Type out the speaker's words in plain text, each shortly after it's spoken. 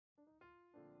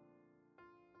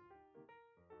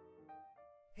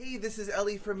Hey, this is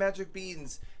Ellie from Magic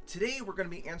Beans. Today we're going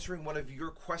to be answering one of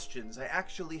your questions. I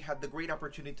actually had the great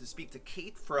opportunity to speak to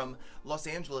Kate from Los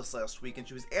Angeles last week, and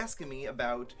she was asking me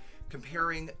about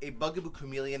comparing a Bugaboo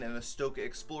Cameleon and a Stokke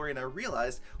Xplory, and I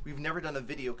realized we've never done a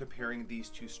video comparing these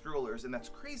two strollers, and that's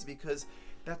crazy because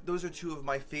those are two of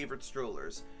my favorite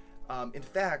strollers. In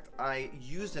fact, I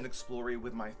used an Xplory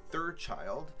with my third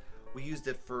child. We used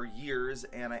it for years,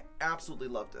 and I absolutely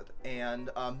loved it. And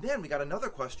then we got another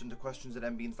question to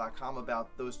questions@mbeans.com about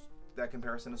that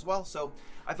comparison as well. So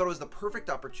I thought it was the perfect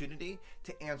opportunity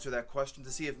to answer that question to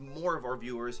see if more of our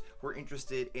viewers were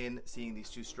interested in seeing these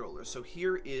two strollers. So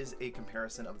here is a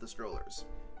comparison of the strollers.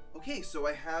 Okay, so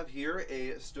I have here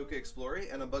a Stokke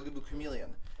Xplory and a Bugaboo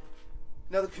Cameleon.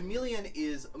 Now the Cameleon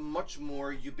is much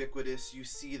more ubiquitous. You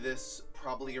see this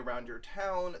probably around your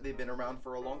town. They've been around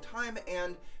for a long time,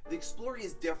 and the Xplory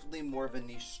is definitely more of a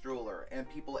niche stroller, and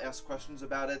people ask questions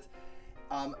about it.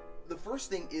 The first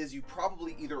thing is you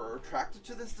probably either are attracted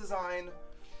to this design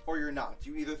or you're not.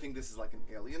 You either think this is like an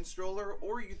alien stroller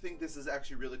or you think this is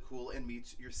actually really cool and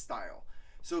meets your style.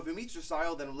 So if it meets your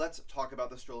style, then let's talk about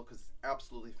the stroller because it's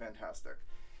absolutely fantastic.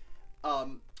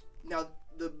 Now,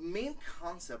 the main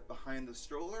concept behind the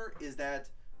stroller is that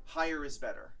higher is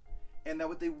better. And that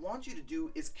what they want you to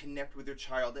do is connect with your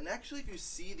child. And actually, if you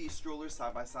see these strollers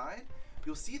side by side,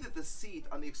 you'll see that the seat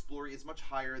on the Xplory is much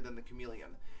higher than the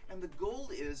Cameleon. And the goal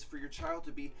is for your child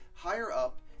to be higher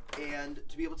up and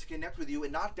to be able to connect with you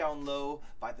and not down low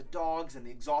by the dogs and the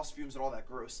exhaust fumes and all that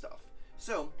gross stuff.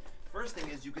 So, first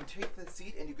thing is you can take the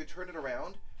seat and you can turn it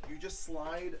around. You just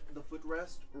slide the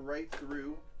footrest right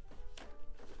through,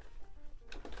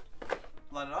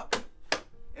 line it up,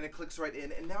 and it clicks right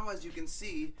in. And now, as you can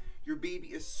see, your baby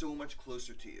is so much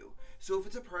closer to you. So if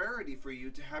it's a priority for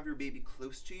you to have your baby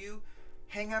close to you,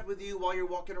 hang out with you while you're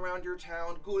walking around your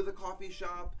town, go to the coffee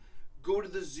shop, go to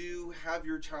the zoo, have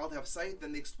your child have sight,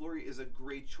 then the Xplory is a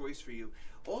great choice for you.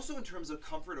 Also, in terms of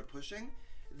comfort of pushing,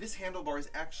 this handlebar is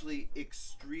actually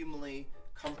extremely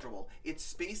comfortable. It's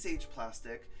space-age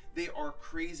plastic. They are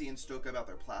crazy in Stokke about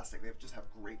their plastic. They just have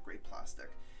great plastic.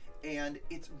 And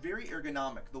it's very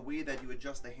ergonomic, the way that you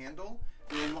adjust the handle.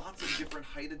 There are lots of different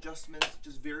height adjustments,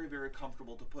 just very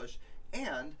comfortable to push.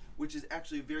 And, which is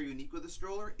actually very unique with the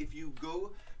stroller, if you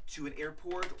go to an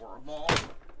airport or a mall,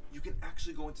 you can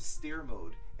actually go into stair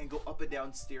mode and go up and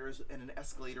down stairs and an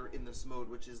escalator in this mode,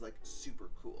 which is like super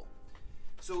cool.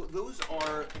 So those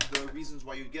are the reasons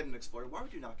why you get an Xplory. Why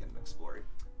would you not get an Xplory?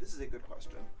 This is a good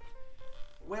question.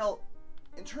 Well,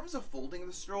 in terms of folding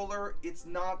the stroller, it's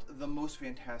not the most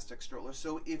fantastic stroller.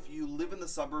 So if you live in the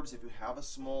suburbs, if you have a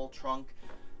small trunk,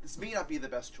 this may not be the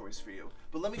best choice for you.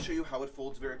 But let me show you how it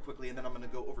folds very quickly, and then I'm going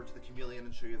to go over to the Cameleon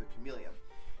and show you the Cameleon.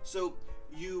 So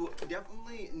you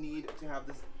definitely need to have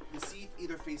the seat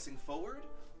either facing forward,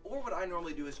 or what I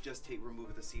normally do is just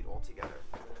remove the seat altogether.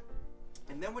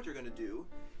 And then what you're going to do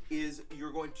is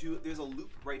there's a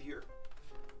loop right here.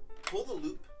 Pull the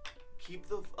loop, keep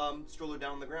the stroller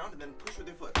down on the ground, and then push with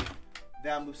your foot.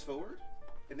 That moves forward,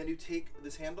 and then you take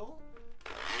this handle,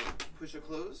 push it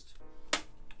closed,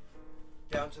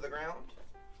 down to the ground,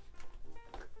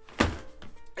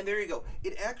 and there you go.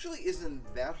 It actually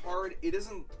isn't that hard. It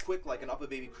isn't quick like an Up a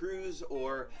Baby Cruise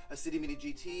or a City Mini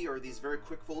GT or these very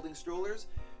quick folding strollers.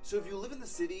 So if you live in the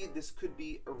city, this could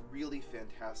be a really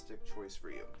fantastic choice for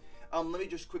you. Let me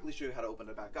just quickly show you how to open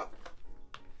it back up.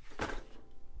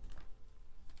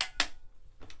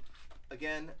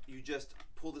 Again, you just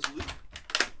pull this loop,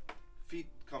 feet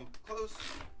come close,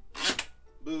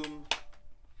 boom,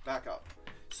 back up.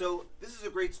 So this is a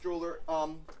great stroller.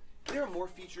 There are more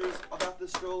features about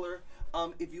this stroller.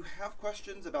 If you have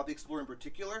questions about the Xplory in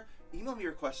particular, email me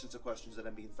your questions to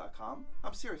questions@mbeans.com.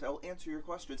 I'm serious, I will answer your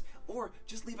questions. Or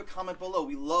just leave a comment below.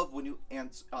 We love when you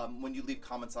leave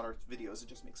comments on our videos. It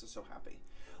just makes us so happy.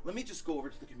 Let me just go over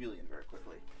to the Cameleon very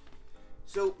quickly.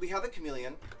 So we have the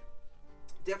Cameleon.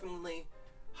 Definitely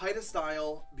height of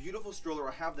style, beautiful stroller.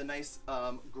 I have the nice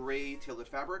gray tailored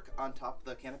fabric on top of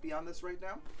the canopy on this right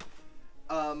now.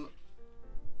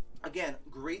 Again,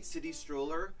 great city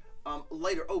stroller.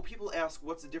 Lighter. Oh, people ask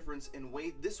what's the difference in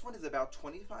weight. This one is about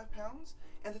 25 pounds.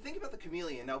 And the thing about the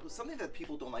Cameleon, now something that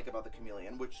people don't like about the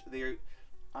Cameleon, which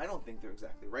I don't think they're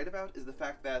exactly right about, is the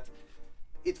fact that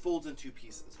it folds in two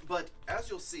pieces. But as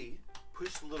you'll see,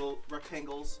 push the little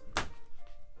rectangles,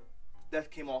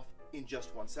 that came off in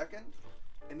just 1 second.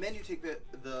 And then you take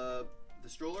the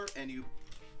stroller and you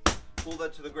pull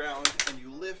that to the ground and you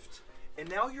lift. And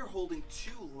now you're holding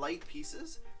two light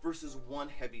pieces versus one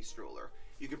heavy stroller.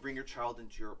 You can bring your child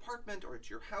into your apartment or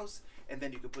into your house, and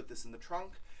then you can put this in the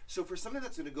trunk. So for something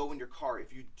that's going to go in your car,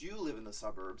 if you do live in the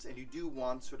suburbs and you do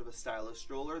want sort of a stylish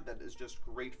stroller that is just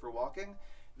great for walking,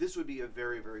 this would be a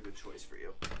very, very good choice for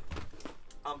you.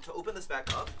 To open this back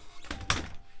up,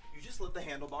 you just lift the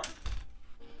handlebar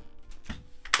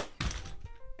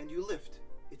and you lift.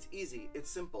 It's easy, it's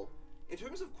simple. In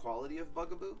terms of quality of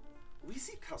Bugaboo, we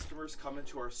see customers come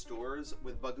into our stores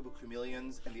with Bugaboo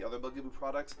Cameleons and the other Bugaboo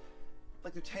products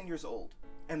like they're 10 years old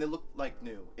and they look like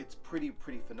new. It's pretty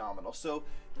phenomenal. So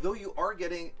though you are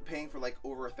paying for like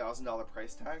over $1,000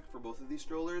 price tag for both of these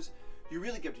strollers, you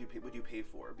really get what you pay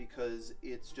for, because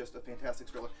it's just a fantastic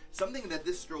stroller. Something that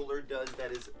this stroller does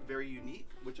that is very unique,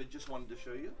 which I just wanted to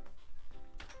show you,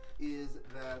 is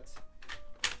that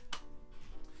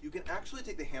you can actually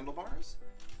take the handlebars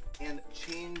and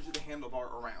change the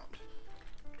handlebar around.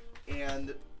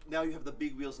 And now you have the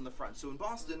big wheels in the front. So in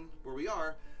Boston, where we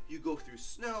are, you go through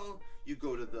snow, you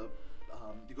go to the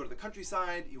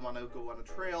countryside, you want to go on a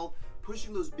trail.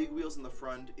 Pushing those big wheels in the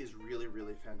front is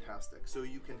really fantastic. So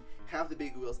you can have the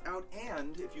big wheels out,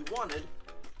 and if you wanted,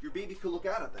 your baby could look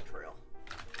out at that trail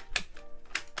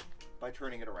by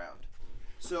turning it around.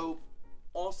 So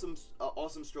awesome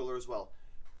stroller as well.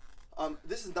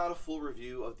 This is not a full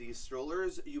review of these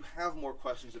strollers. You have more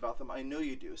questions about them, I know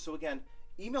you do. So again,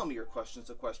 email me your questions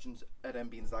to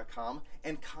questions@mbeans.com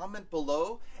and comment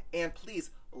below, and please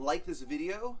like this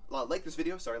video,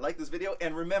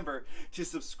 and remember to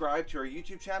subscribe to our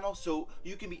YouTube channel so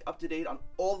you can be up to date on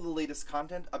all the latest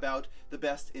content about the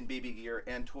best in baby gear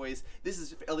and toys. This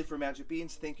is Ellie from Magic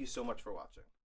Beans. Thank you so much for watching.